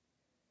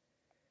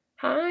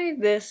Hi,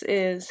 this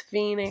is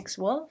Phoenix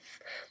Wolf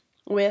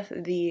with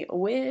the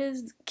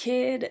Whiz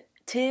Kid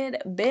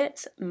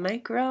Tidbits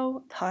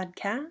Micro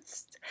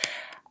Podcast.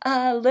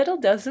 A little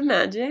dose of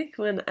magic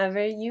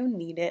whenever you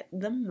need it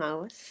the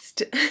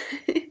most.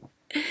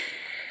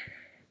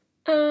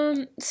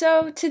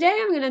 So today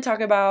I'm going to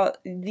talk about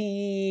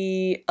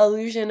the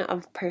illusion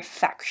of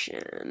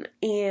perfection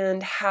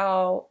and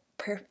how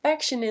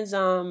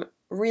perfectionism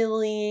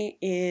really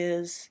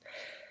is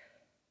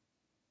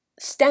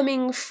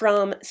stemming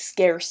from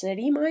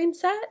scarcity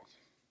mindset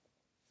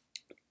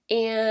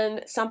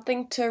and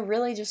something to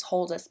really just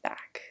hold us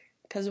back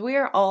because we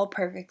are all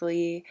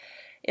perfectly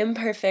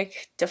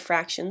imperfect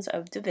diffractions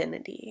of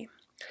divinity.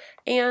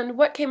 And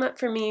what came up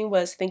for me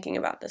was thinking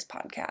about this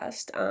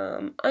podcast,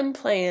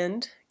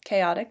 unplanned,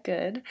 chaotic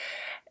good,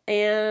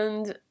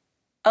 and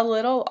a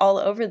little all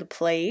over the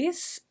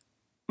place.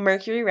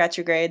 Mercury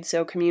retrograde,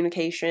 so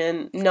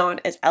communication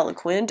not as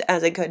eloquent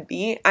as it could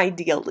be,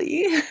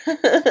 ideally.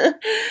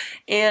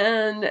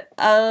 And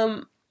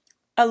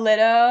a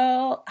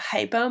little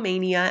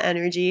hypomania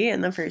energy in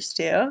the first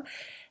two.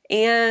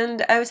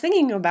 And I was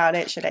thinking about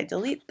it, should I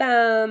delete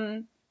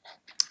them?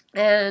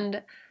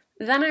 And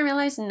then I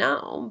realized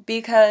no,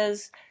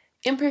 because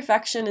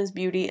imperfection is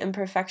beauty,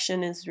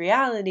 imperfection is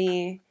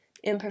reality,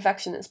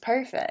 imperfection is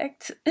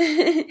perfect.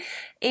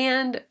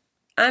 And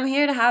I'm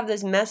here to have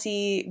this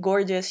messy,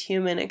 gorgeous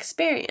human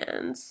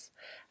experience.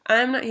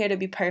 I'm not here to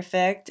be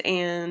perfect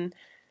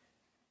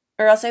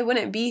or else I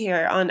wouldn't be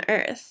here on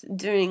Earth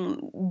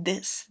doing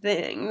this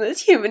thing,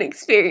 this human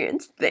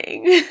experience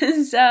thing.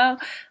 So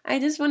I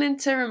just wanted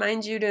to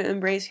remind you to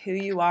embrace who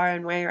you are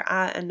and where you're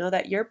at and know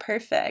that you're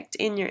perfect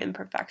in your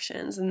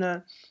imperfections and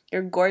that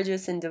you're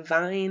gorgeous and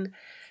divine.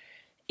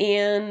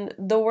 And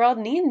the world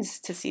needs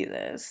to see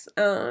this.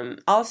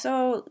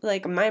 Also,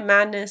 like, my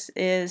madness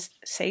is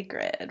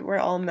sacred. We're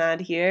all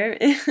mad here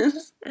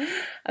is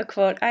a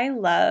quote I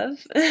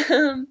love.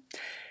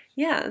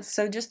 Yeah,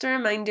 so just a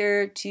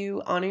reminder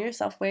to honor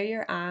yourself where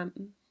you're at,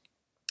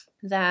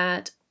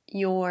 that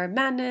your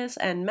madness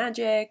and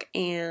magic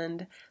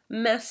and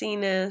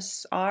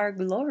messiness are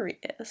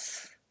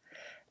glorious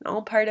and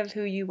all part of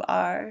who you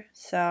are.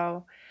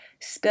 So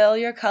spill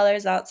your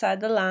colors outside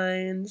the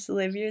lines,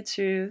 live your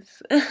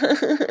truth,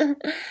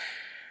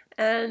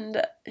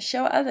 and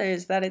show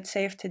others that it's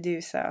safe to do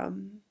so.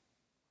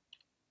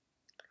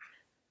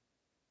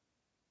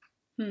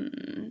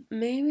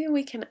 Maybe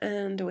we can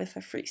end with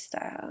a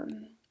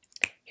freestyle.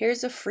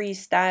 Here's a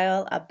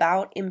freestyle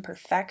about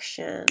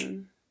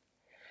imperfection.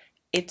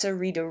 It's a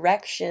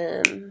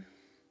redirection.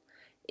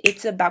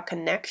 It's about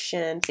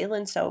connection.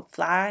 Feeling so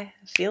fly,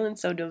 feeling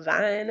so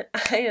divine.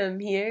 I am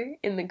here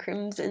in the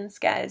crimson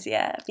skies,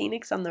 yeah.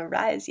 Phoenix on the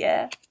rise,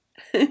 yeah.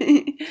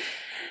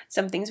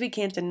 Some things we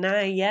can't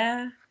deny,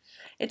 yeah.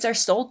 It's our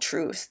soul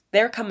truth.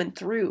 They're coming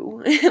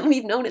through.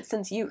 We've known it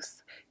since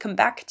youth. Come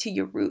back to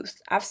your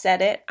roots. I've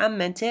said it. I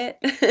meant it.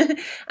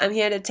 I'm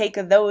here to take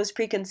those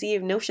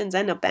preconceived notions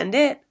and upend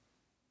it.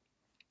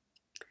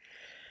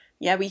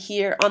 Yeah, we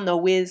here on the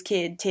Whiz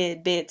Kid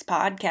Tidbits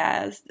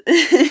podcast.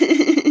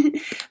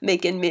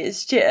 Making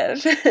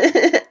mischief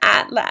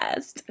at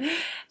last.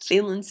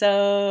 Feeling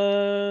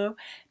so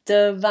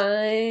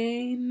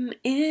divine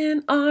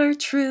in our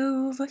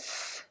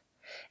truth.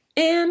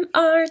 In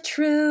our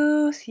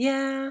truth,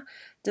 yeah.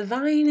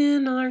 Divine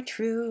in our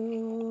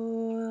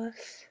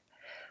truth.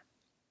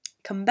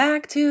 Come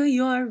back to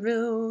your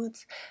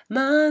roots.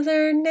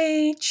 Mother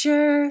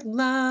Nature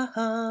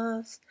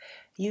loves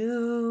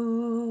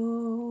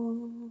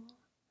you.